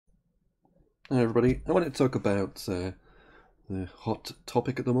Hi everybody, I want to talk about the hot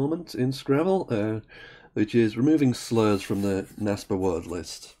topic at the moment in Scrabble, which is removing slurs from the NASPA word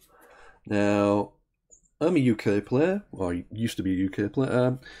list. Now, I'm a UK player, or I used to be a UK player. I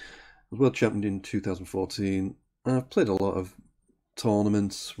was world champion in 2014. I've played a lot of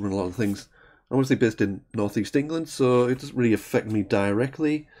tournaments, run a lot of things. I'm obviously based in northeast England, so it doesn't really affect me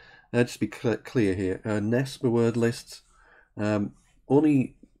directly. Just to be clear here, NASPA word list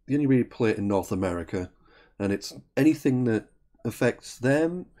only you only really play it in North America, and it's anything that affects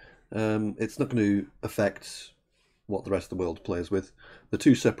them. It's not going to affect what the rest of the world plays with. The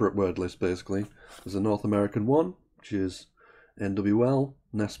two separate word lists basically. There's a North American one, which is NWL,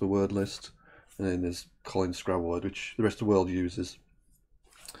 NASPA word list, and then there's Colin's Scrabble word, which the rest of the world uses.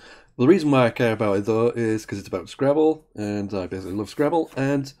 Well, the reason why I care about it though is because it's about Scrabble, and I basically love Scrabble,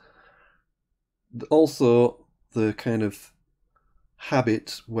 and also the kind of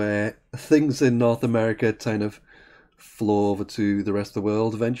habit where things in North America kind of flow over to the rest of the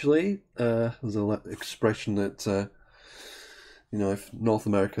world eventually. There's a expression that, if North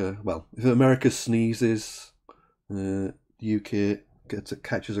America, well, if America sneezes, UK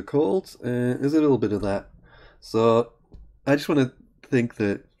catches a cold. There's a little bit of that. So I just want to think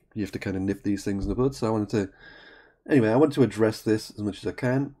that you have to kind of nip these things in the bud. So I wanted to address this as much as I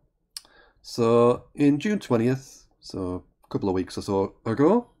can. So in June 20th, so couple of weeks or so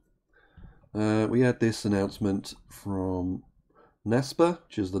ago, we had this announcement from NASPA,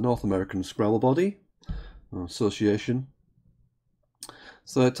 which is the North American Scrabble body association.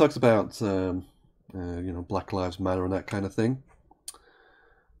 So it talks about Black Lives Matter and that kind of thing,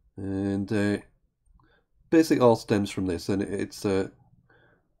 and basically all stems from this, and it's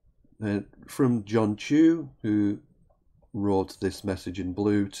from John Chu, who wrote this message in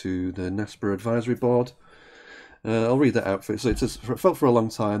blue to the NASPA advisory board. I'll read that out for you. So it says, for a long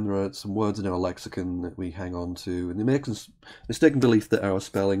time there are some words in our lexicon that we hang on to, and they make us mistaken belief that our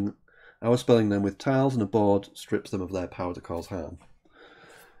spelling them with tiles and a board strips them of their power to cause harm.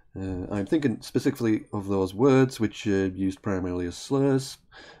 I'm thinking specifically of those words which are used primarily as slurs.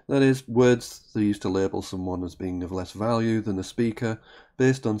 That is, words that are used to label someone as being of less value than the speaker,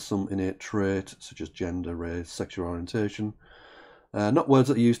 based on some innate trait such as gender, race, sexual orientation. Not words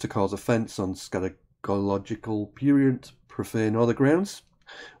that are used to cause offence on scatological, purient, profane, or other grounds.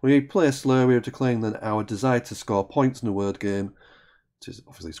 When we play a slur, we are declaring that our desire to score points in a word game, which is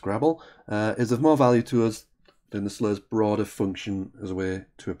obviously Scrabble, is of more value to us than the slur's broader function as a way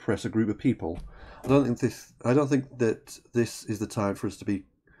to oppress a group of people. I don't think that this is the time for us to be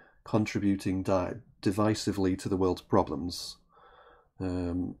contributing divisively to the world's problems.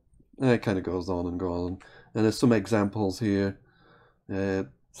 It kind of goes on and goes on, and there's some examples here.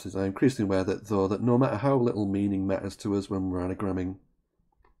 Says, I'm increasingly aware that no matter how little meaning matters to us when we're anagramming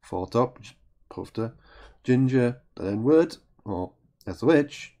for top, pufter, ginger, the N-word, or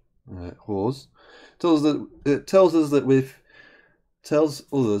SOH, whores, tells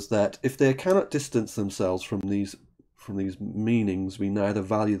others that if they cannot distance themselves from these meanings, we neither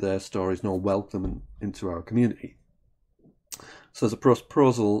value their stories nor welcome them into our community. So there's a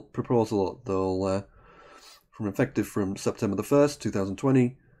proposal that effective from September the 1st,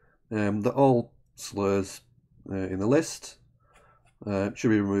 2020, that all slurs in the list should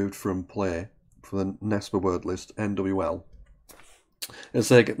be removed from play for the NASPA word list, NWL. And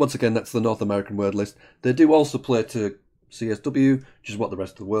so once again, that's the North American word list. They do also play to CSW, which is what the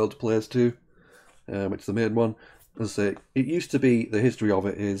rest of the world plays to, which is the main one. As I say, it used to be, the history of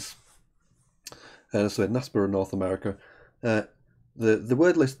it is, so NASPA in North America, the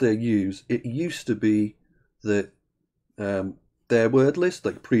word list they use, it used to be that their word list,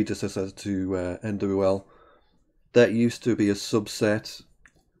 like predecessor to NWL, that used to be a subset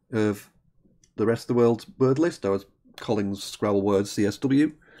of the rest of the world's word list. That was Colin's Scrabble words,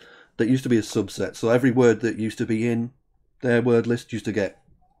 CSW. That used to be a subset. So every word that used to be in their word list used to get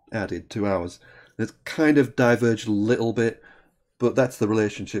added to ours. It's kind of diverged a little bit, but that's the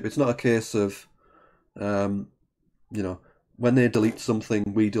relationship. It's not a case of, when they delete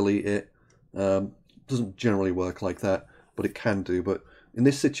something, we delete it. Doesn't generally work like that, but it can do. But in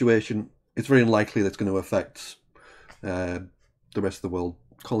this situation, it's very unlikely that's going to affect the rest of the world.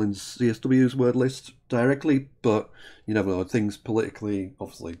 Colin's CSW's word list directly, but you never know. Things politically,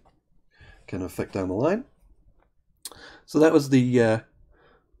 obviously, can affect down the line. So that was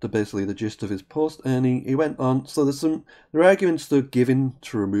basically the gist of his post, and he went on. So there are arguments that are given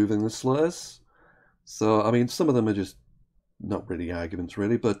to removing the slurs. So I mean, some of them are just not really arguments,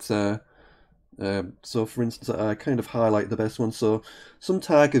 really, but. So, for instance, I kind of highlight the best ones. So, some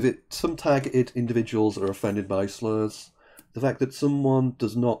targeted individuals are offended by slurs. the fact that someone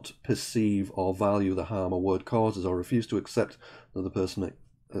does not perceive or value the harm a word causes, or refuse to accept another person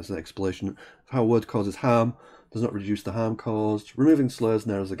as an explanation of how a word causes harm, does not reduce the harm caused. Removing slurs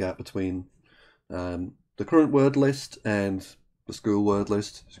narrows the gap between the current word list and the school word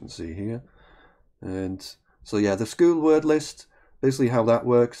list, as you can see here. And so yeah, the school word list, basically how that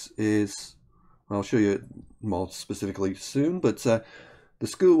works is, I'll show you more specifically soon, but the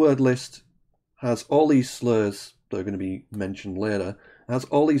school word list has all these slurs that are going to be mentioned later. It has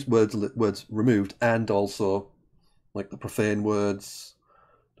all these words removed, and also like the profane words,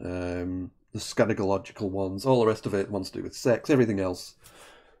 the scatological ones, all the rest of it, ones to do with sex, everything else.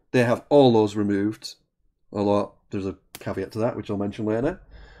 They have all those removed, although there's a caveat to that, which I'll mention later.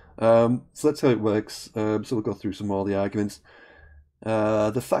 So that's how it works. So we'll go through some more of the arguments.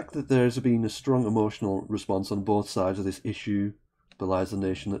 The fact that there's been a strong emotional response on both sides of this issue belies the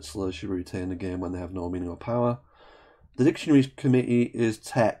notion that slurs should retain the game when they have no meaning or power. The Dictionary Committee is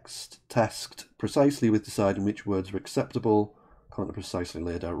tasked precisely with deciding which words are acceptable, according to precisely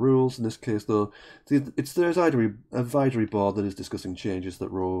laid out rules. In this case, though, it's their advisory board that is discussing changes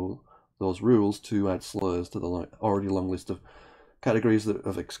that roll those rules to add slurs to the already long list of categories that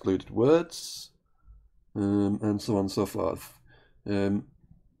have excluded words, and so on and so forth. So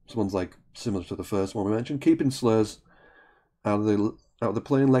one's like similar to the first one we mentioned. Keeping slurs out of the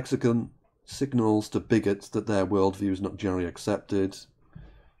plain lexicon signals to bigots that their worldview is not generally accepted.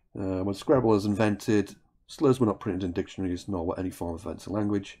 When Scrabble was invented, slurs were not printed in dictionaries, nor were any form of offensive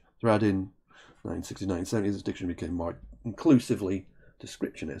language. They're added in 1969-70, this dictionary became more inclusively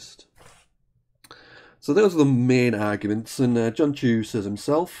descriptionist. So those are the main arguments, and John Chew says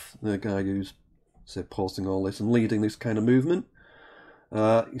himself, the guy who's posting all this and leading this kind of movement,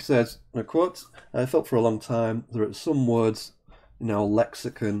 he says, and I quote, "I felt for a long time there are some words in our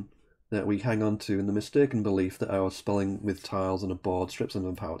lexicon that we hang on to in the mistaken belief that our spelling with tiles on a board strips them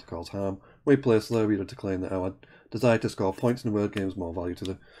of power to cause harm. We play slur reader to claim that our desire to score points in word games more value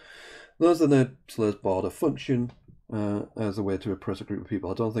to those than the slurs board a function as a way to oppress a group of people.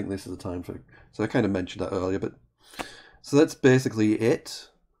 I don't think this is the time for." So I kind of mentioned that earlier, but so that's basically it.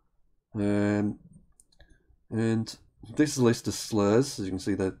 And this list of slurs, as you can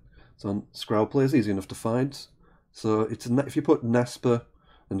see, that it's on Scrabble Plays, easy enough to find. So it's if you put NASPA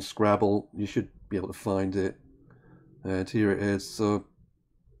and Scrabble, you should be able to find it. And here it is. So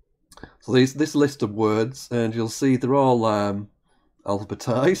this list of words, and you'll see they're all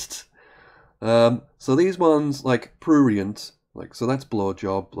alphabetized. So these ones, like prurient, so that's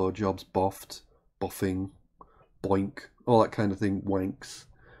blowjob, blowjobs, boffed, boffing, boink, all that kind of thing, wanks,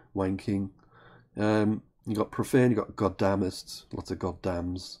 wanking. You got profane, you got goddamnist, lots of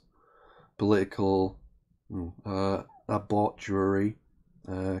goddams, political, abortuary,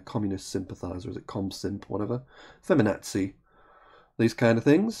 communist sympathizer, is it comsimp, whatever, feminazi, these kind of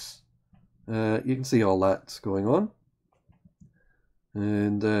things. You can see all that going on.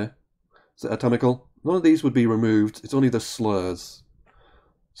 And so atomical, none of these would be removed, it's only the slurs.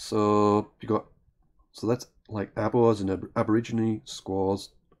 So so that's like abos and aborigine, squaws,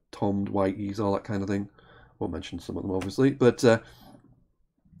 tommed, whiteys, all that kind of thing. Won't mention some of them obviously, but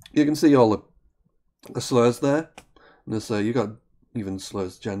you can see all the slurs there. And there's you got even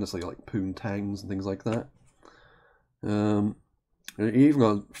slurs genderly like poontangs and things like that. You even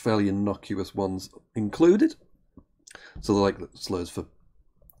got fairly innocuous ones included. So like slurs for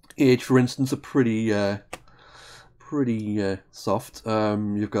age, for instance, are pretty soft.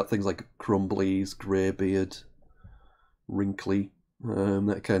 You've got things like crumblies, greybeard, wrinkly,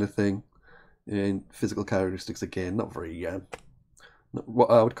 that kind of thing. And physical characteristics, again, not very, not what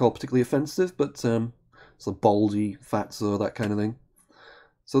I would call particularly offensive, but so baldy, fatso, that kind of thing.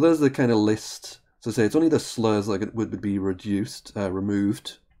 So there's the kind of list. So say it's only the slurs that would be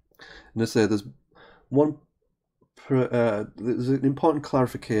removed. And I say there's there's an important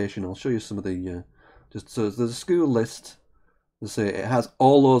clarification. I'll show you some of the so there's a school list. Let's say it has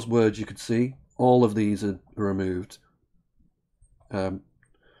all those words you could see. All of these are removed.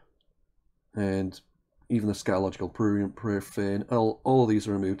 And even the scatological, prurient, profane, all of these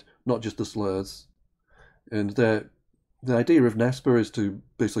are removed, not just the slurs. And the idea of NASPA is to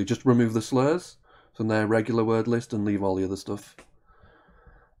basically just remove the slurs from their regular word list and leave all the other stuff.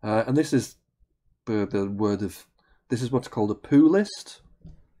 And this is the word of, this is what's called a poo list.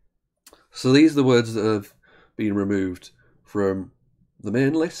 So these are the words that have been removed from the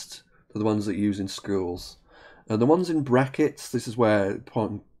main list to the ones that you use in schools. And the ones in brackets, this is where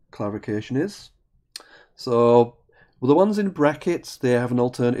important clarification is. So the ones in brackets, they have an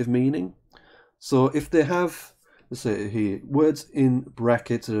alternative meaning. So if they have, let's say here, words in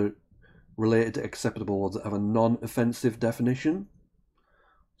brackets are related to acceptable words that have a non-offensive definition.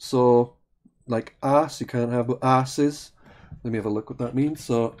 So, like arse, you can't have, but arses. Let me have a look what that means.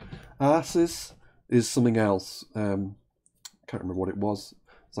 So, arses is something else. Can't remember what it was.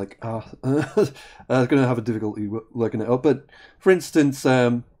 It's like I'm going to have a difficulty working it out. But for instance,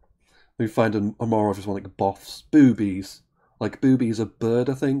 we find a more obvious one like boffs, boobies. Like boobies, a bird,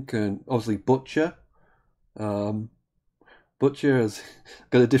 I think, and obviously butcher. Butcher has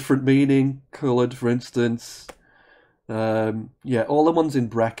got a different meaning. Coloured, for instance. Yeah, all the ones in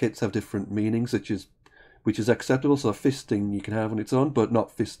brackets have different meanings, which is acceptable. So fisting you can have on its own, but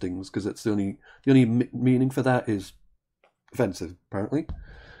not fistings, because it's the only meaning for that is offensive, apparently.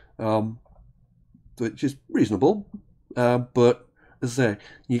 Which is reasonable. But as I say,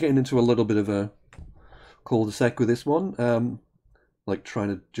 you're getting into a little bit of a cul-de-sac with this one. Like trying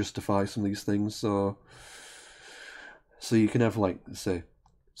to justify some of these things. So you can have like say,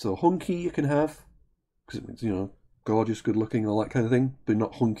 so hunky you can have because it means, you know, gorgeous, good looking, all that kind of thing, but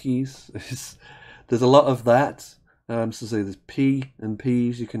not hunkies. There's a lot of that. So say there's p and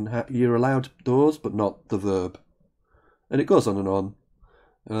p's. You're allowed those, but not the verb, and it goes on and on.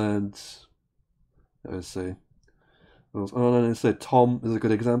 And let's say, goes on and say Tom is a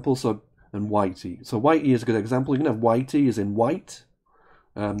good example. So and whitey. So whitey is a good example. You can have whitey as in white,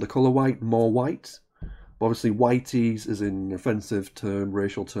 the color white, more white. But obviously, whiteys is an offensive term,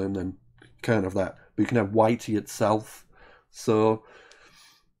 racial term. Then you can't have that. But you can have whitey itself. So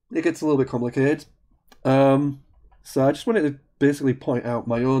it gets a little bit complicated. So I just wanted to basically read out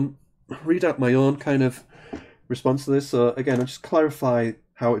my own kind of response to this. So again, I'll just clarify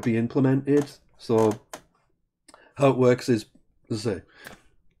how it'd be implemented. So how it works is, as I say,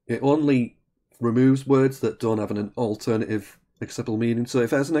 it only removes words that don't have an alternative acceptable meaning. So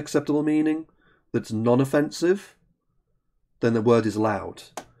if it has an acceptable meaning that's non-offensive, then the word is allowed.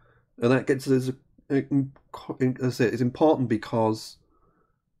 And that gets as I say, it's important because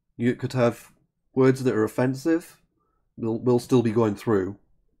you could have words that are offensive will still be going through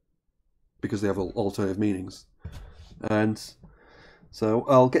because they have alternative meanings. And so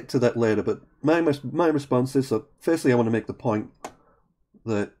I'll get to that later, but my response is, so firstly I want to make the point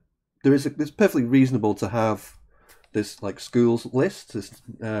that it's perfectly reasonable to have this like schools list, this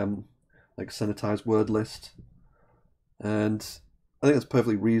like sanitized word list, and I think that's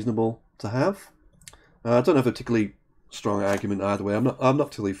perfectly reasonable to have. I don't have a particularly strong argument either way. I'm not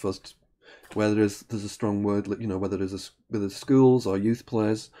particularly fussed whether there's a strong word, you know, whether there's schools or youth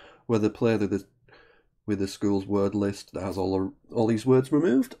players, whether play with the school's word list that has all these words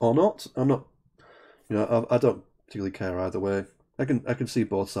removed or not. I'm not, you know, I don't particularly care either way. I can see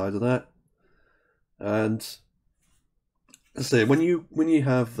both sides of that. And I say when you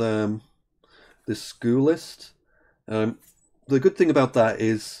have this school list, the good thing about that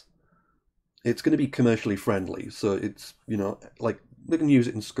is it's going to be commercially friendly. So it's, you know, like they can use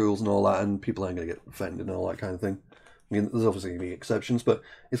it in schools and all that, and people aren't going to get offended and all that kind of thing. I mean, there's obviously going to be exceptions, but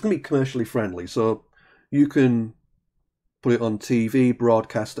it's going to be commercially friendly. So you can put it on TV,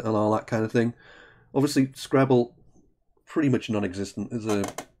 broadcast it, and all that kind of thing. Obviously, Scrabble, pretty much non-existent as a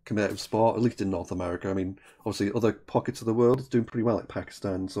competitive sport, at least in North America. I mean, obviously, other pockets of the world, it's doing pretty well, like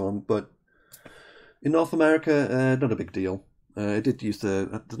Pakistan and so on. But in North America, not a big deal. It did used to,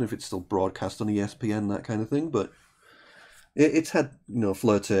 I don't know if it's still broadcast on ESPN, that kind of thing, but it's had, you know,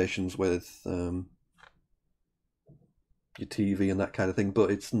 flirtations with your TV and that kind of thing, but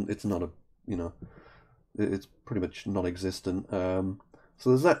it's not a, you know, it's pretty much non-existent. So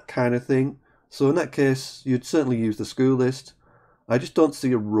there's that kind of thing. So in that case, you'd certainly use the school list. I just don't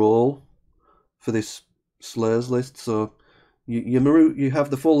see a role for this slurs list. So you have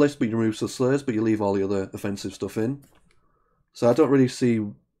the full list, but you remove some slurs, but you leave all the other offensive stuff in. So I don't really see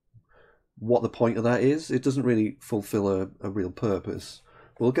what the point of that is. It doesn't really fulfill a real purpose.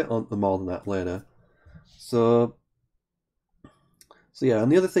 We'll get on to more than that later. So yeah,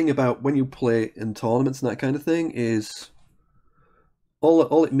 and the other thing about when you play in tournaments and that kind of thing is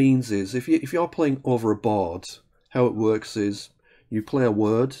all it means is if you're playing over a board, how it works is you play a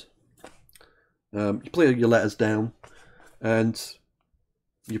word, you play your letters down, and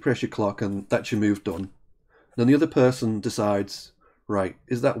you press your clock, and that's your move done. Then the other person decides, right,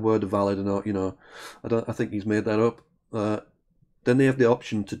 is that word valid or not? You know, I think he's made that up. Then they have the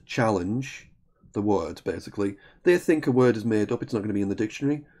option to challenge the word, basically. They think a word is made up, it's not going to be in the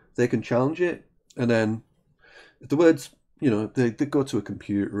dictionary. They can challenge it, and then if the word's, you know, they go to a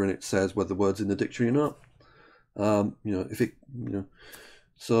computer and it says whether the word's in the dictionary or not. You know,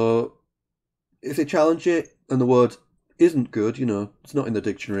 so if they challenge it and the word isn't good, you know, it's not in the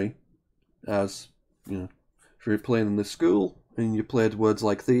dictionary, as, you know, if you're playing in the school, and you played words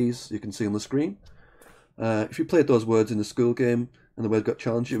like these, you can see on the screen. If you played those words in a school game and the word got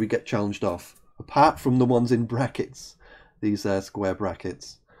challenged, it would get challenged off. Apart from the ones in brackets, these square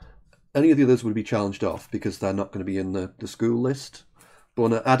brackets. Any of the others would be challenged off because they're not going to be in the school list. But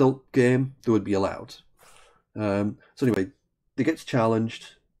in an adult game, they would be allowed. So anyway, it gets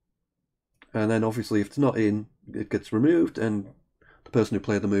challenged, and then obviously if it's not in, it gets removed, and the person who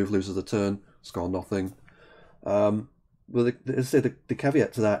played the move loses a turn, score nothing. Well, as I say, the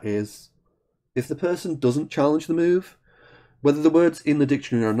caveat to that is, if the person doesn't challenge the move, whether the word's in the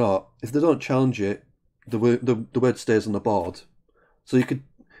dictionary or not, if they don't challenge it, the word stays on the board. So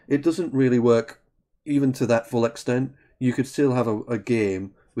it doesn't really work even to that full extent. You could still have a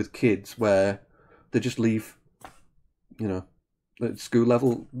game with kids where they just leave, at school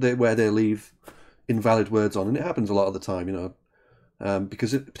level, where they leave invalid words on, and it happens a lot of the time,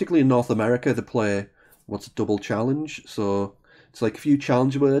 because particularly in North America, they play what's a double challenge. So it's like if you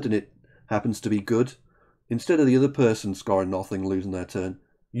challenge a word and it happens to be good, instead of the other person scoring nothing, losing their turn,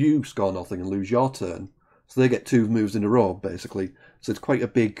 you score nothing and lose your turn. So they get 2 moves in a row, basically. So it's quite a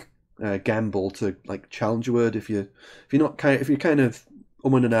big gamble to like challenge a word. If you're kind of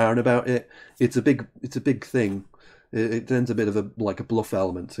and ahhing about it, it's a big thing. It tends a bit of a bluff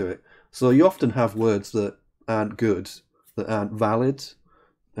element to it. So you often have words that aren't good, that aren't valid,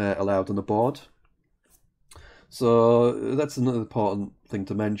 allowed on the board. So that's another important thing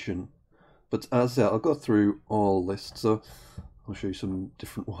to mention. But as I said, I'll go through all lists. So I'll show you some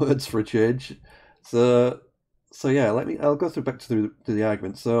different words for a change. So yeah, I'll go back to the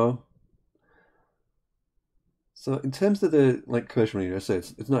argument. So in terms of the question meaning, I say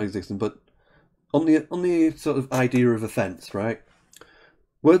it's not existing, but on the sort of idea of offence, right?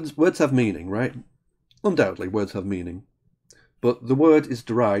 Words have meaning, right? Undoubtedly, words have meaning. But the word is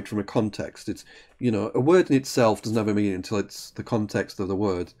derived from a context. It's, a word in itself doesn't have a meaning until it's the context of the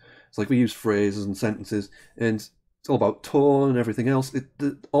word. It's like we use phrases and sentences, and it's all about tone and everything else.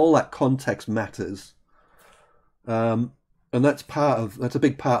 All that context matters. And that's a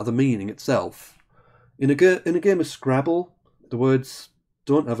big part of the meaning itself. In a game of Scrabble, the words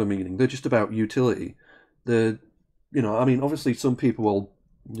don't have a meaning. They're just about utility. Obviously some people will,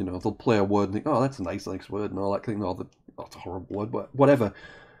 they'll play a word and think, oh, that's a nice word and all that thing. Oh, it's a horrible word, but whatever.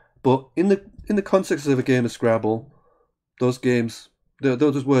 But in the context of a game of Scrabble, those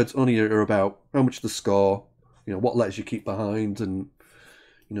words only are about how much the score, what letters you keep behind, and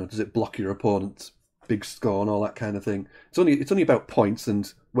does it block your opponent's big score and all that kind of thing. It's only about points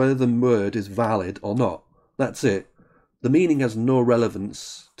and whether the word is valid or not. That's it. The meaning has no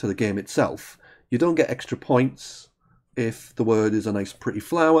relevance to the game itself. You don't get extra points if the word is a nice pretty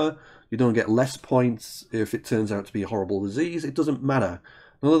flower. You don't get less points if it turns out to be a horrible disease. It doesn't matter.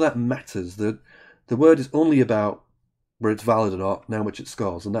 None of that matters. The word is only about whether it's valid or not, and how much it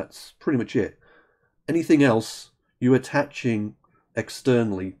scores, and that's pretty much it. Anything else, you're attaching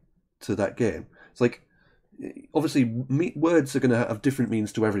externally to that game. It's like, obviously, words are going to have different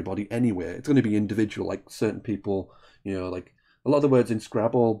meanings to everybody anyway. It's going to be individual. Like certain people, like a lot of the words in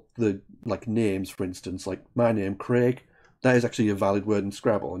Scrabble, the names, for instance, like my name, Craig, that is actually a valid word in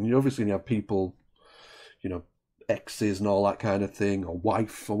Scrabble. And you obviously have people, exes and all that kind of thing, or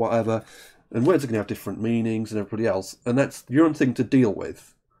wife or whatever. And words are going to have different meanings and everybody else. And that's your own thing to deal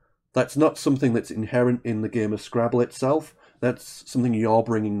with. That's not something that's inherent in the game of Scrabble itself. That's something you're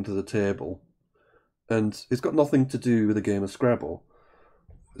bringing to the table. And it's got nothing to do with the game of Scrabble.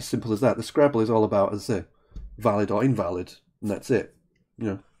 As simple as that. The Scrabble is all about, as I say, valid or invalid, and that's it.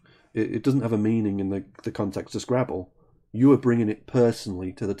 It doesn't have a meaning in the context of Scrabble. You are bringing it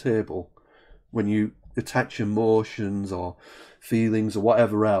personally to the table. When you attach emotions or feelings or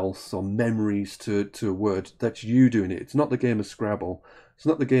whatever else, or memories to a word, that's you doing it. It's not the game of Scrabble. It's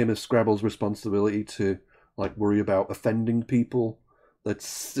not the game of Scrabble's responsibility to worry about offending people.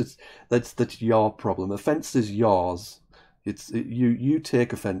 That's your problem. Offence is yours. You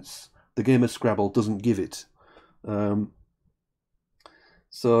take offence. The game of Scrabble doesn't give it.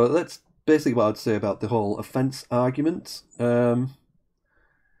 So that's basically what I'd say about the whole offence argument. As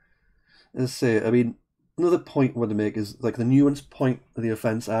I say, another point I want to make is the nuanced point of the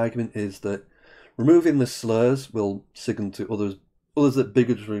offence argument is that removing the slurs will signal to others that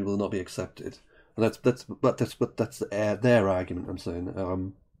bigotry will not be accepted. And that's their argument, I'm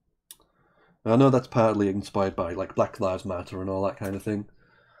saying. I know that's partly inspired by Black Lives Matter and all that kind of thing.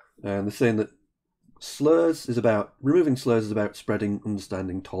 And they're saying that removing slurs is about spreading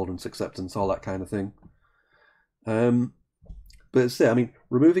understanding, tolerance, acceptance, all that kind of thing. But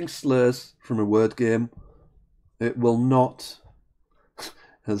removing slurs from a word game, it will not,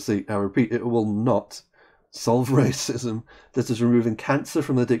 I repeat, it will not solve racism. This is removing cancer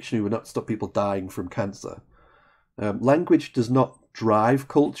from the dictionary would not stop people dying from cancer. Language does not drive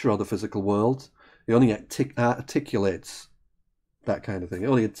culture or the physical world. It only articulates that kind of thing. It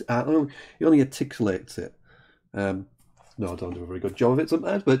only articulates it. No, I don't do a very good job of it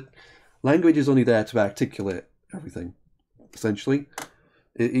sometimes, but language is only there to articulate everything, essentially.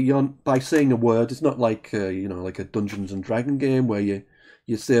 By saying a word, it's not like like a Dungeons and Dragon game where you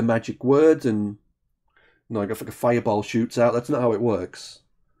say a magic word and like if a fireball shoots out. That's not how it works.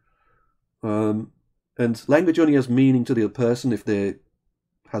 And language only has meaning to the other person if they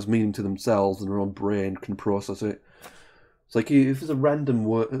has meaning to themselves and their own brain can process it. It's like if there's a random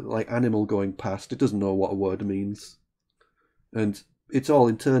word, like animal going past, it doesn't know what a word means, and it's all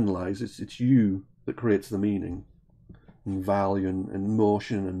internalized. It's you that creates the meaning, and value, and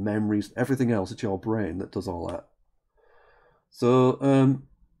emotion, and memories, everything else. It's your brain that does all that. So,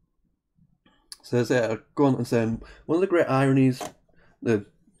 go on and say one of the great ironies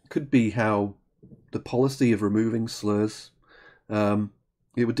could be how the policy of removing slurs,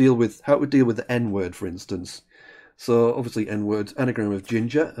 it would deal with the N word, for instance. So obviously N word, anagram of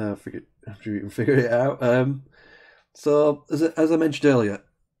ginger. After you can figure it out. So as I mentioned earlier,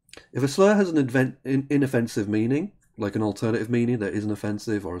 if a slur has an inoffensive meaning, like an alternative meaning that isn't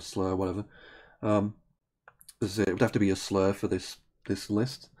offensive or a slur, whatever, it would have to be a slur for this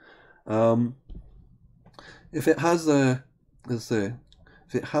list. If it has an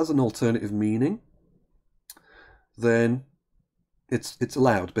alternative meaning, then it's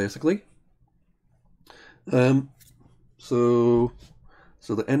allowed, basically. So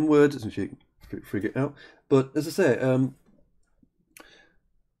the N word, as you can figure it out. But as I say,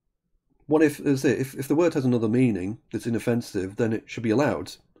 what if the word has another meaning that's inoffensive, then it should be allowed.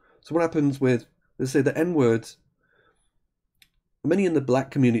 So what happens with, let's say, the N word? Many in the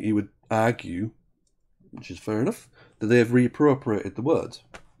black community would argue, which is fair enough, that they have reappropriated the word,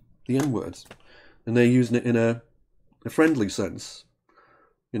 the N word, and they're using it in a friendly sense,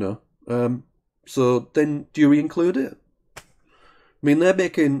 So then, do you re-include it? I mean, they're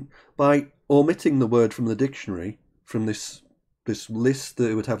making, by omitting the word from the dictionary, from this list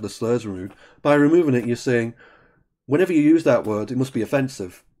that would have the slurs removed, by removing it, you're saying, whenever you use that word, it must be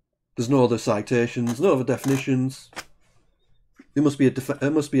offensive. There's no other citations, no other definitions. It must be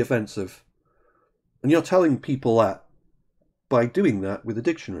offensive. And you're telling people that by doing that with the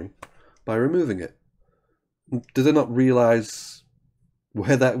dictionary, by removing it. Do they not realise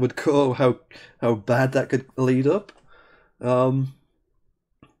where that would go, how bad that could lead up?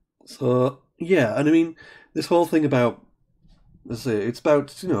 So yeah, and I mean, this whole thing about, let's say, it's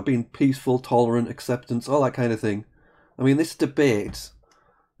about being peaceful, tolerant, acceptance, all that kind of thing. I mean, this debate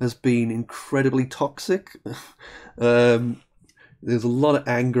has been incredibly toxic. There's a lot of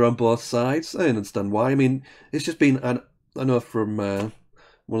anger on both sides. I understand why. I mean, it's just been, I know from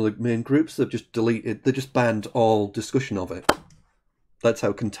one of the main groups, they just banned all discussion of it. That's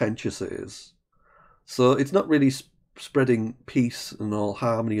how contentious it is. So it's not really spreading peace and all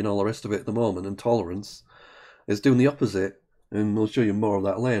harmony and all the rest of it at the moment, and tolerance. It's doing the opposite, and we'll show you more of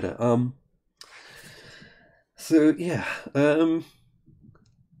that later. So yeah,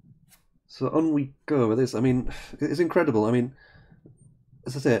 so on we go with this. I mean, it's incredible. I mean,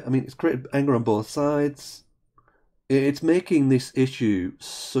 as I say, it's created anger on both sides. It's making this issue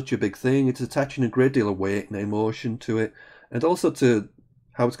such a big thing. It's attaching a great deal of weight and emotion to it, and also to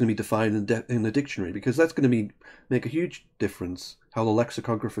how it's going to be defined in the dictionary, because that's going to make a huge difference how the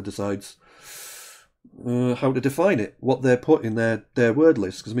lexicographer decides how to define it, what they're put in their word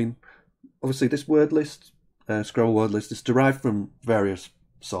list. Because I mean, obviously this word list, Scrabble word list, is derived from various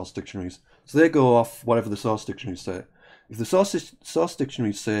source dictionaries. So they go off whatever the source dictionaries say. If the source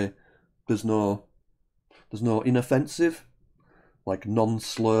dictionaries say there's no inoffensive, like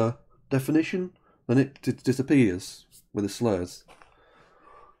non-slur definition, then it disappears with the slurs.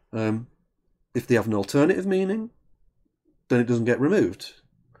 If they have an alternative meaning, then it doesn't get removed.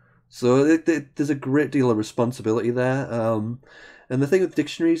 So there's a great deal of responsibility there. And the thing with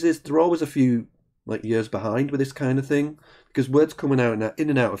dictionaries is they're always a few years behind with this kind of thing, because words coming out in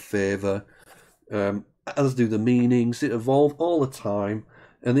and out of favour, as do the meanings. It evolve all the time,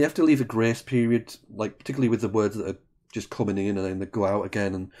 and they have to leave a grace period, particularly with the words that are just coming in and then they go out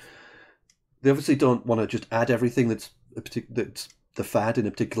again. And they obviously don't want to just add everything that's the fad in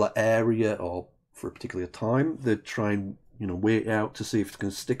a particular area or for a particular time. They try and wait out to see if it's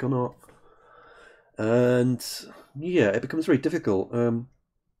going to stick or not. And yeah, it becomes very difficult.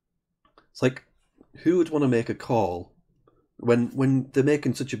 It's like, who would want to make a call when they're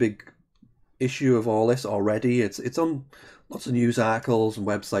making such a big issue of all this already? It's on lots of news articles and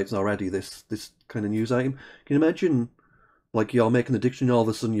websites already. This kind of news item. Can you imagine, like, you're making the dictionary, all of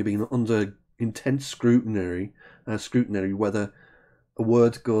a sudden you're being under intense scrutiny whether a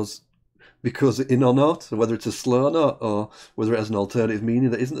word goes in or not, or whether it's a slur or not, or whether it has an alternative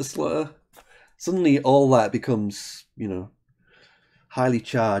meaning that isn't a slur. Suddenly, all that becomes, highly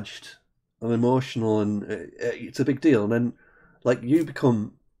charged and emotional, and it's a big deal. And then, like, you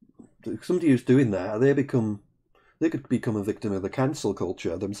become somebody who's doing that. They could become a victim of the cancel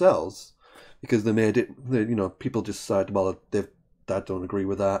culture themselves because they made it. People just decide, well, they don't agree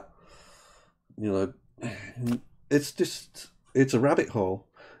with that. It's a rabbit hole.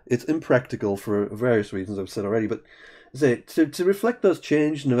 It's impractical for various reasons I've said already, but to reflect those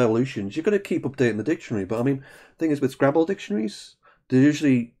changes and evolutions, you've got to keep updating the dictionary. But I mean, the thing is with Scrabble dictionaries,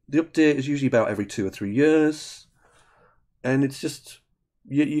 the update is usually about every 2 or 3 years, and it's just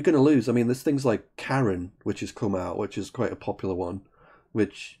you're going to lose. I mean, there's things like Karen, which has come out, which is quite a popular one.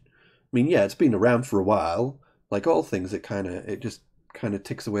 Which, I mean, yeah, it's been around for a while. Like all things, it just kind of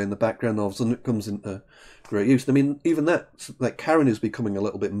ticks away in the background. All of a sudden, it comes into great use. I mean, even that, like Karen, is becoming a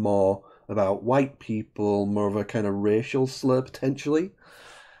little bit more about white people, more of a kind of racial slur potentially.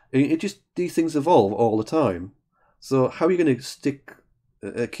 These things evolve all the time. So how are you going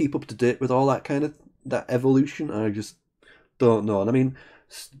to keep up to date with all that kind of that evolution? I just don't know. And I mean,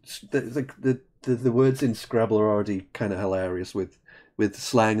 the words in Scrabble are already kind of hilarious with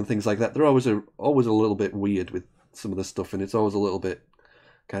slang and things like that. They're always a little bit weird with some of the stuff, and it's always a little bit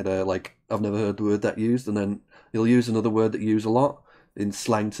kind of like, I've never heard the word that used, and then you'll use another word that you use a lot in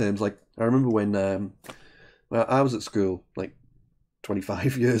slang terms. Like I remember when I was at school, like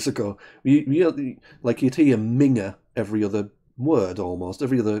 25 years ago, you'd hear minger every other word, almost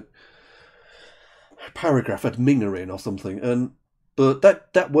every other paragraph had minger in or something, but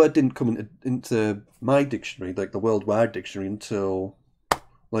that word didn't come into my dictionary, like the worldwide dictionary, until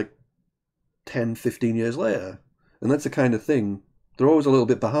like 10, 15 years later. And that's the kind of thing, they're always a little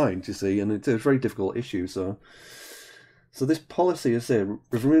bit behind, you see, and it's a very difficult issue. So this policy, I say,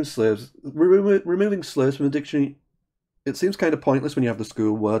 removing slurs from the dictionary, it seems kind of pointless when you have the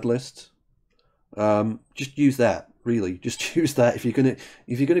school word list. Just use that, really. Just use that. If you're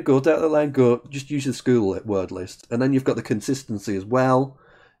gonna go down the line, just use the school word list, and then you've got the consistency as well,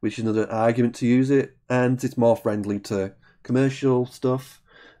 which is another argument to use it, and it's more friendly to commercial stuff,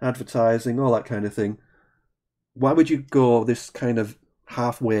 advertising, all that kind of thing. Why would you go this kind of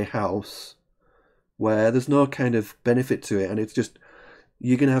halfway house where there's no kind of benefit to it, and it's just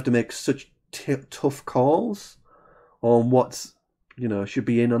you're gonna have to make such tough calls on what's should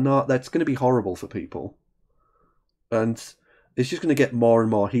be in or not? That's going to be horrible for people, and it's just going to get more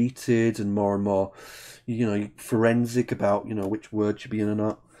and more heated and more forensic about which word should be in or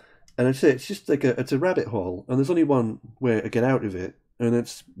not. And I'd say it's just like it's a rabbit hole, and there's only one way to get out of it, and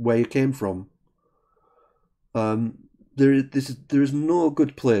it's where you came from. There is no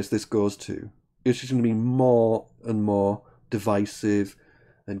good place this goes to. It's just going to be more and more divisive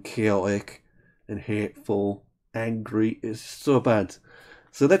and chaotic and hateful, angry. It's so bad.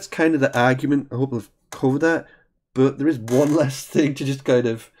 So that's kind of the argument. I hope I've covered that. But there is one last thing to just kind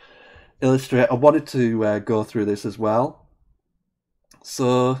of illustrate. I wanted to go through this as well.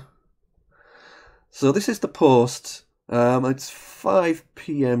 So this is the post. It's 5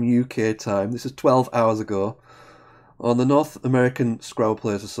 p.m. UK time. This is 12 hours ago on the North American Scrabble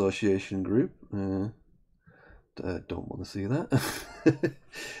Players Association group. Don't want to see that.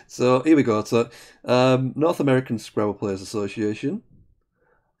 So here we go. So North American Scrabble Players Association.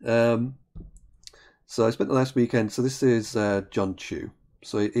 So I spent the last weekend. So this is John Chu.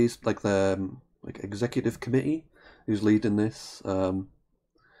 So he's like the executive committee who's leading this for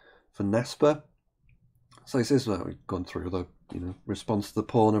NASPA. So he says we've gone through the response to the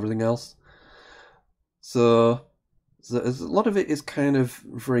poll and everything else. So a lot of it is kind of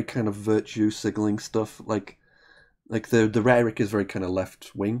very kind of virtue signaling stuff, like the rhetoric is very kind of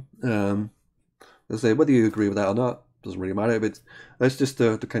left wing. They say whether you agree with that or not doesn't really matter, but that's just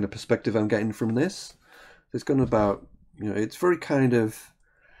the kind of perspective I'm getting from this. It's going about it's very kind of.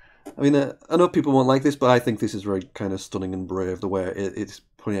 I mean, I know people won't like this, but I think this is very kind of stunning and brave the way it's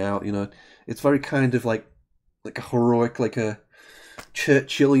putting out. It's very kind of like a heroic, like a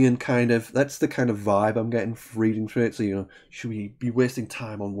Churchillian kind of. That's the kind of vibe I'm getting reading through it. So should we be wasting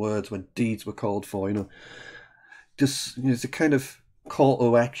time on words when deeds were called for? Just it's a kind of call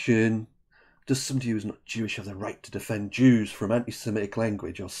to action. Does somebody who's not Jewish have the right to defend Jews from anti-Semitic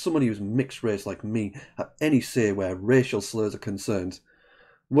language, or somebody who's mixed race like me have any say where racial slurs are concerned?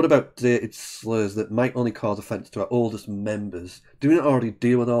 What about dated slurs that might only cause offence to our oldest members? Do we not already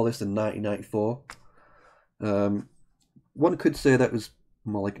deal with all this in 1994? one could say that was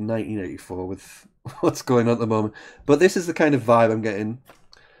more like 1984 with what's going on at the moment. But this is the kind of vibe I'm getting.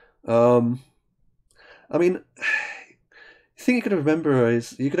 I mean, the thing you could remember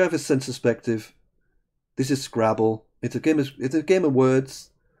is you could have a sense perspective. This is Scrabble. It's a game. It's a game of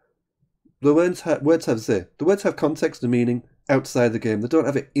words. The words have context and meaning outside the game. They don't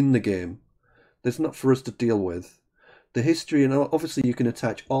have it in the game. That's not for us to deal with. The history, and obviously you can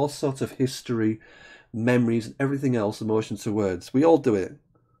attach all sorts of history, memories, and everything else, emotions to words. We all do it.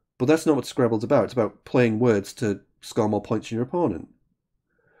 But that's not what Scrabble's about. It's about playing words to score more points than your opponent.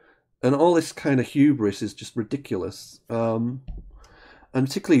 And all this kind of hubris is just ridiculous. And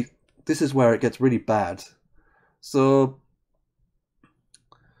particularly, this is where it gets really bad. So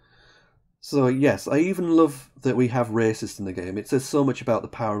yes, I even love that we have racists in the game. It says so much about the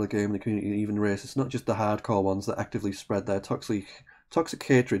power of the game and the community, even racists, not just the hardcore ones that actively spread their toxic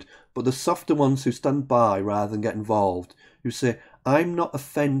hatred, but the softer ones who stand by rather than get involved, who say, I'm not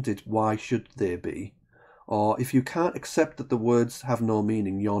offended, why should they be? Or, if you can't accept that the words have no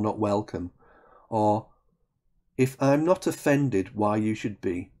meaning, you're not welcome. Or, if I'm not offended, why you should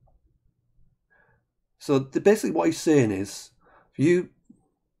be. So basically what he's saying is, if you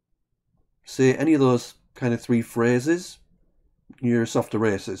say any of those kind of three phrases, you're a softer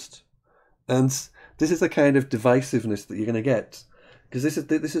racist. And this is the kind of divisiveness that you're going to get. Because this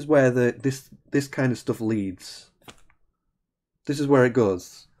is where this kind of stuff leads. This is where it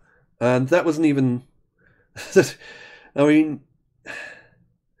goes. And that wasn't even... I mean,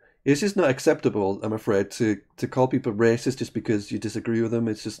 it's just not acceptable, I'm afraid, to call people racist just because you disagree with them.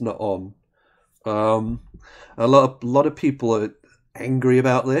 It's just not on. A lot of people are angry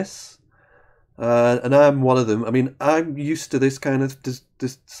about this, and I'm one of them. I mean, I'm used to this kind of this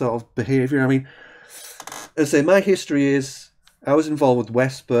sort of behaviour. I mean, as I say, my history is I was involved with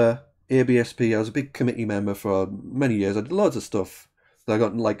WESPA, ABSP. I was a big committee member for many years. I did loads of stuff. I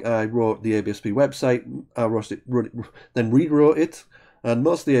wrote the ABSP website, I wrote it, then rewrote it, and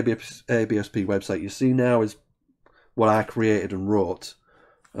most of the ABSP website you see now is what I created and wrote.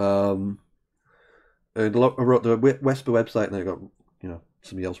 And I wrote the WESPA website, and then I got,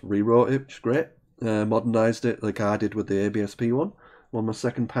 somebody else rewrote it, which is great. Modernised it like I did with the ABSP one on my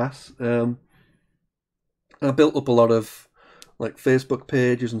second pass. I built up a lot of like Facebook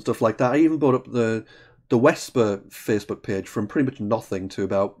pages and stuff like that. I even brought up the WESPA Facebook page from pretty much nothing to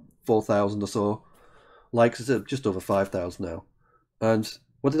about 4,000 or so likes. It's just over 5,000 now. And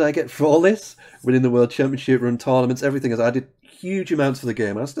what did I get for all this? Winning the World Championship, run tournaments, everything. As I did huge amounts for the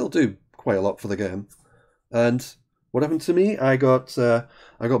game. I still do quite a lot for the game. And what happened to me? I got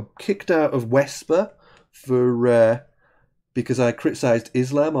kicked out of WESPA because I criticised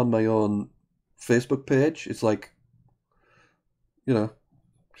Islam on my own Facebook page. It's like,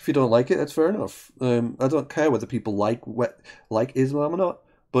 if you don't like it, that's fair enough. I don't care whether people like Islam or not,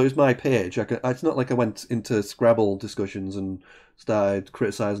 but it's my page. It's not like I went into Scrabble discussions and started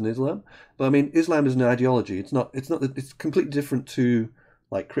criticising Islam. But I mean, Islam is an ideology. It's completely different to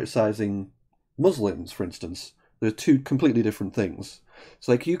like criticising Muslims, for instance. They're two completely different things. It's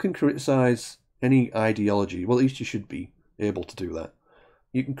like you can criticise any ideology. Well, at least you should be able to do that.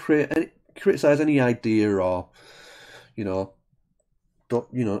 You can criticise any idea or, any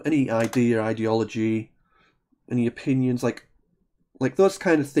idea, ideology, any opinions, like those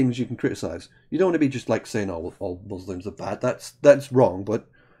kind of things you can criticize. You don't want to be just like saying, "Oh, all Muslims are bad." That's wrong. But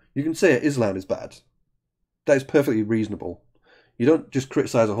you can say Islam is bad. That is perfectly reasonable. You don't just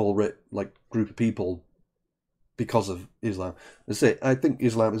criticize a whole group of people because of Islam. I say I think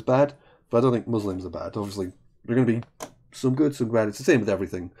Islam is bad, but I don't think Muslims are bad. Obviously, there are going to be some good, some bad. It's the same with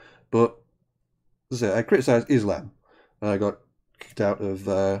everything. But as I say, I criticized Islam, and I got kicked out of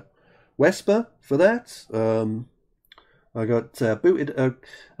WESPA for that. I got booted in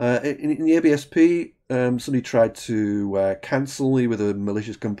the ABSP. Somebody tried to cancel me with a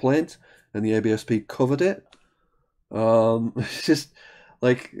malicious complaint, and the ABSP covered it. It's just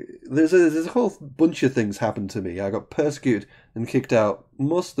like there's a whole bunch of things happened to me. I got persecuted and kicked out,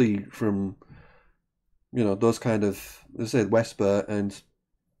 mostly from those kind of, let's say, WESPA, and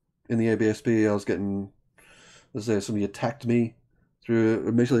in the ABSP I was getting, let's say, somebody attacked me through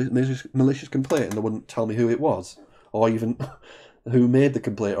a malicious complaint, and they wouldn't tell me who it was, or even who made the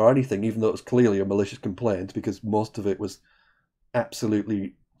complaint, or anything, even though it was clearly a malicious complaint, because most of it was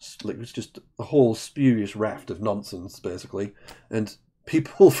absolutely, it was just a whole spurious raft of nonsense, basically. And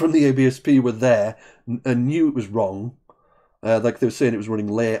people from the ABSP were there and knew it was wrong. Like they were saying it was running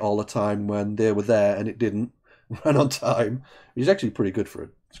late all the time when they were there, and it didn't run on time, which is actually pretty good for a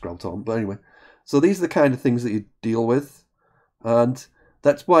Scrabble tournament. But anyway, so these are the kind of things that you deal with. And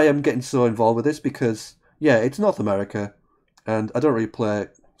that's why I'm getting so involved with this, because, yeah, it's North America. And I don't really play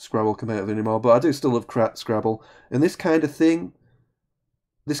Scrabble competitive anymore, but I do still love Scrabble. And this kind of thing,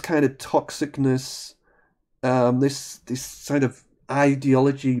 this kind of toxicness, this kind of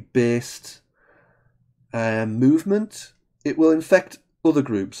ideology based movement, it will infect other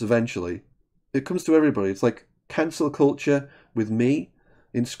groups eventually. It comes to everybody. It's like cancel culture with me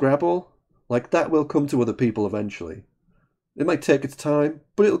in Scrabble. Like that will come to other people eventually. It might take its time,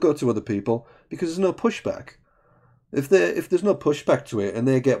 but it'll go to other people because there's no pushback. If there's no pushback to it and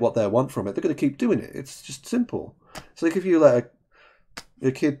they get what they want from it, they're going to keep doing it. It's just simple. It's like if you let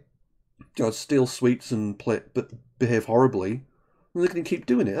a kid steal sweets and behave horribly, they're going to keep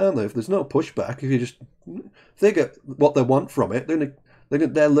doing it, aren't they? If there's no pushback, if they get what they want from it,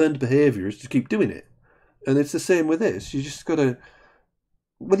 their learned behaviour is to keep doing it. And it's the same with this. You just got to,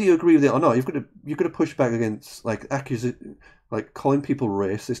 whether you agree with it or not, you've got to push back against like calling people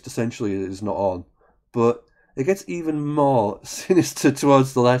racist. Essentially, is not on, but it gets even more sinister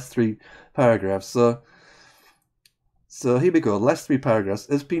towards the last three paragraphs. So here we go. The last three paragraphs.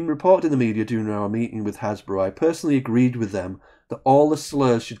 As been reported in the media during our meeting with Hasbro, I personally agreed with them that all the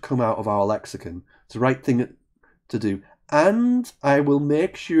slurs should come out of our lexicon. It's the right thing to do. And I will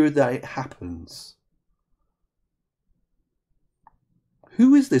make sure that it happens.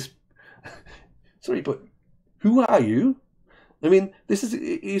 Who is this? Sorry, but who are you? I mean,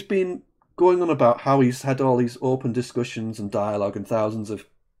 he's been going on about how he's had all these open discussions and dialogue and and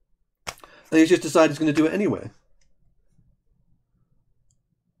he's just decided he's going to do it anyway.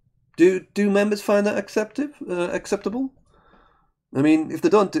 Do members find that acceptable? I mean, if they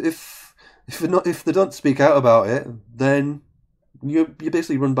don't speak out about it, then you're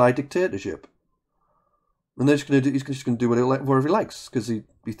basically run by a dictatorship, and he's just going to do whatever he likes because he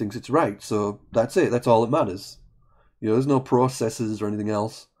thinks it's right. So that's it. That's all that matters. There's no processes or anything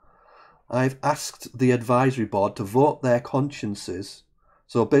else. I've asked the advisory board to vote their consciences.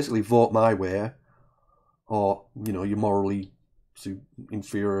 So basically, vote my way, or you're morally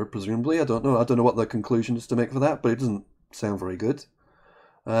inferior, presumably. I don't know what the conclusion is to make for that, but it doesn't sound very good.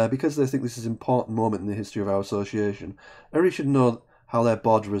 Because they think this is an important moment in the history of our association, everybody should know how their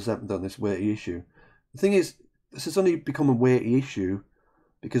board resent on this weighty issue. The thing is, this has only become a weighty issue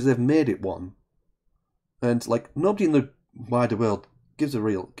because they've made it one. And like nobody in the wider world gives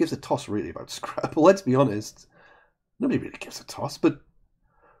a toss really about Scrabble. Let's be honest, nobody really gives a toss. But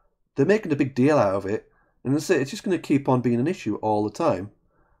they're making a big deal out of it, and it's just going to keep on being an issue all the time.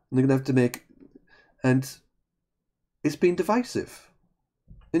 And they're going to have to and it's been divisive.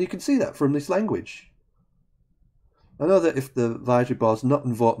 And you can see that from this language. I know that if the advisory board's not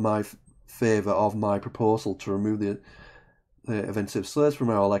in vote my favour of my proposal to remove the offensive slurs from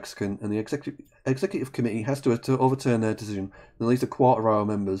our lexicon, and the executive committee has to overturn their decision, then at least a quarter of our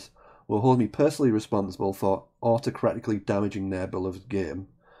members will hold me personally responsible for autocratically damaging their beloved game.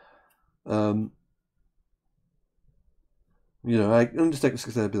 I undertake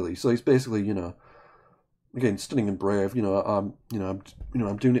responsibility. So it's basically, again, stunning and brave. I'm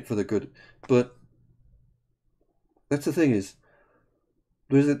doing it for the good. But that's the thing is,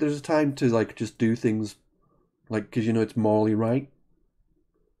 there's a time to like just do things, like because it's morally right.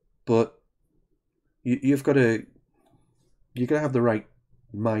 But you've got to have the right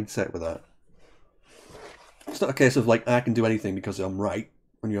mindset with that. It's not a case of like I can do anything because I'm right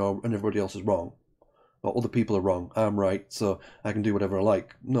and everybody else is wrong, or other people are wrong. I'm right, so I can do whatever I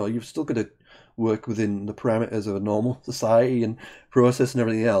like. No, you've still got to work within the parameters of a normal society and process and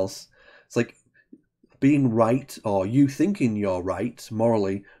everything else. It's like being right, or you thinking you're right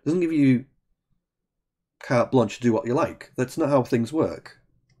morally, doesn't give you carte blanche to do what you like. That's not how things work.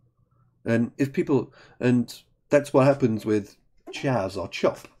 And that's what happens with Chaz or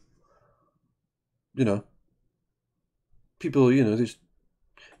Chop. People, just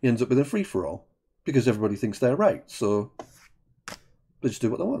he ends up with a free for all because everybody thinks they're right. So they just do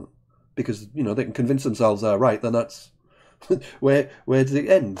what they want because they can convince themselves they're right. Then that's where does it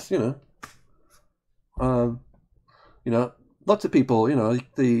end? Lots of people,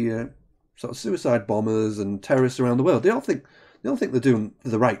 the sort of suicide bombers and terrorists around the world, they all think they're doing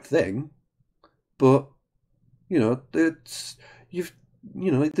the right thing, but there's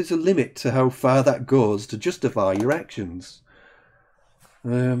a limit to how far that goes to justify your actions.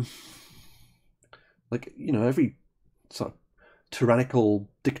 Every sort of tyrannical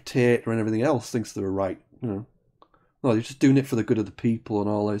dictator and everything else thinks they're right. No, they're just doing it for the good of the people and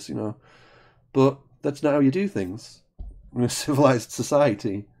all this. But that's not how you do things in a civilized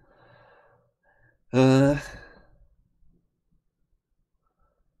society.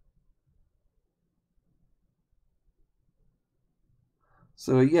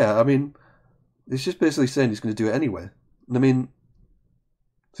 So yeah, I mean, it's just basically saying he's going to do it anyway. I mean,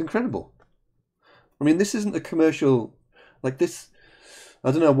 it's incredible. I mean, this isn't a commercial like this.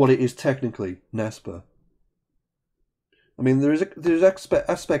 I don't know what it is technically, NASPA. I mean, there's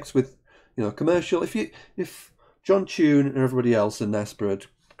aspects with commercial. If John Tune and everybody else in NASPA had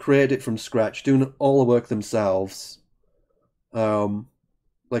created it from scratch, doing all the work themselves,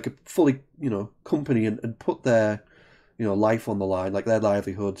 like a fully company, and put their life on the line, like their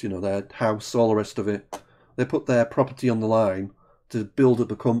livelihoods, their house, all the rest of it. They put their property on the line to build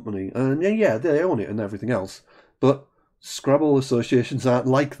up a company, and yeah, they own it and everything else. But Scrabble associations aren't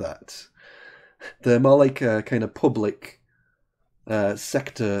like that. They're more like a kind of public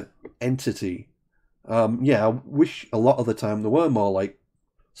sector entity. Yeah, I wish a lot of the time there were more like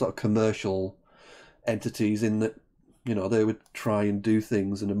sort of commercial entities, in that they would try and do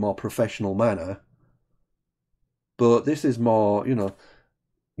things in a more professional manner. But this is more,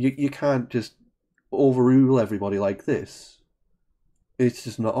 you can't just overrule everybody like this. It's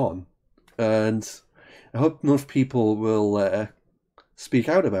just not on. And I hope enough people will speak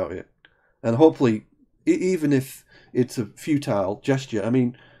out about it. And hopefully, even if it's a futile gesture, I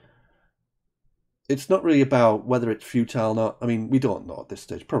mean, it's not really about whether it's futile or not. I mean, we don't know at this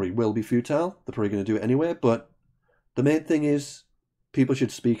stage. Probably will be futile. They're probably going to do it anyway. But the main thing is people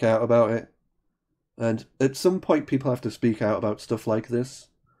should speak out about it. And at some point, people have to speak out about stuff like this.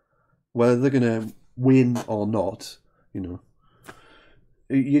 Whether they're going to win or not,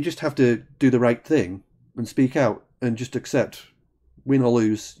 you just have to do the right thing and speak out and just accept, win or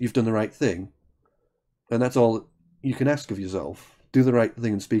lose, you've done the right thing. And that's all you can ask of yourself. Do the right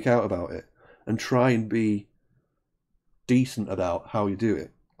thing and speak out about it. And try and be decent about how you do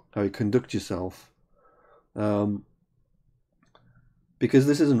it, how you conduct yourself. Because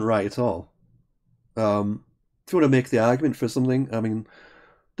this isn't right at all. If you want to make the argument for something, I mean,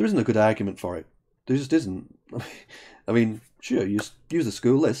 there isn't a good argument for it. There just isn't. I mean, sure, use the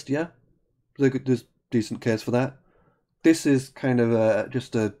school list, yeah. There's a decent case for that. This is kind of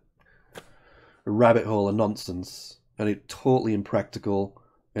just a rabbit hole of nonsense, and it's totally impractical,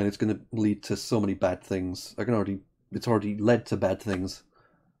 and it's going to lead to so many bad things. It's already led to bad things.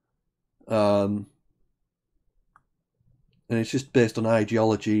 And it's just based on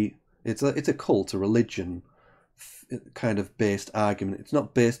ideology. It's a cult, a religion kind of based argument. It's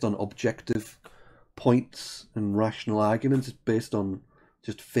not based on objective points and rational arguments. It's based on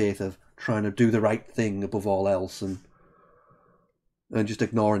just faith of trying to do the right thing above all else, and just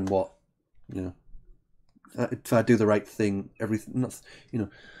ignoring what if I do the right thing, everything,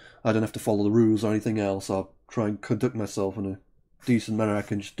 I don't have to follow the rules or anything else, or try and conduct myself in a decent manner. I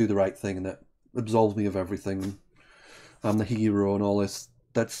can just do the right thing, and that absolves me of everything. I'm the hero and all this.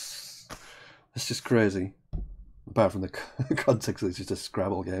 That's just crazy. Apart from the context, it's just a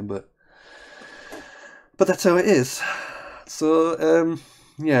Scrabble game, but that's how it is. So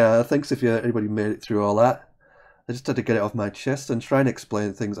yeah, thanks if anybody made it through all that. I just had to get it off my chest and try and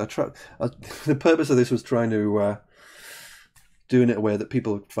explain things. The purpose of this was trying to do it in a way that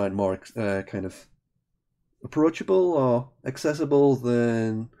people would find more kind of approachable or accessible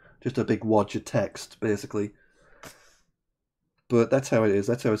than just a big wodge of text, basically. But that's how it is.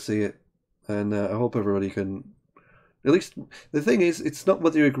 That's how I see it. And I hope everybody can... At least, the thing is, it's not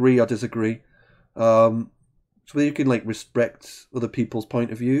whether you agree or disagree. It's whether you can, respect other people's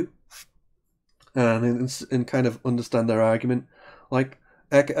point of view. And kind of understand their argument. I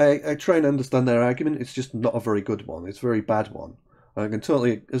try and understand their argument. It's just not a very good one. It's a very bad one. I can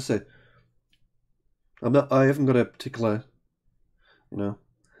totally... As I said, I haven't got a particular...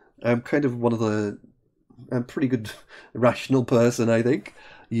 I'm kind of I'm a pretty good rational person, I think.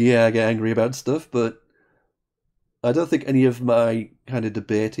 Yeah, I get angry about stuff, but I don't think any of my kind of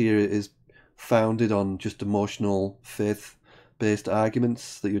debate here is founded on just emotional, faith-based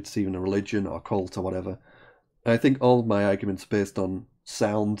arguments that you'd see in a religion or a cult or whatever. I think all my arguments are based on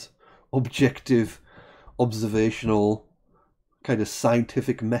sound, objective, observational, kind of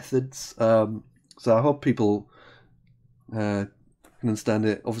scientific methods. So I hope people can understand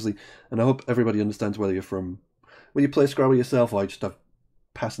it, obviously, and I hope everybody understands whether you play Scrabble yourself or you just have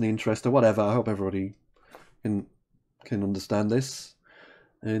passing interest or whatever. I hope everybody can understand this.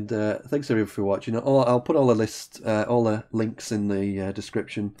 And thanks everybody for watching. I'll put all the links in the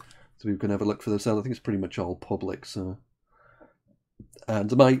description, so we can have a look for themselves. I think it's pretty much all public. So,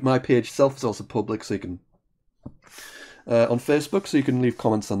 and my page itself is also public, so you can on Facebook, so you can leave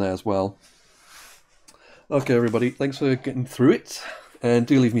comments on there as well. Okay, everybody, thanks for getting through it, and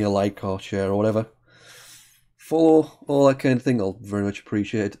do leave me a like or share or whatever. Follow, all that kind of thing, I'll very much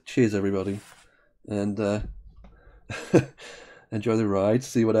appreciate it. Cheers, everybody, and enjoy the ride,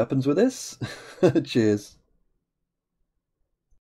 see what happens with this. Cheers.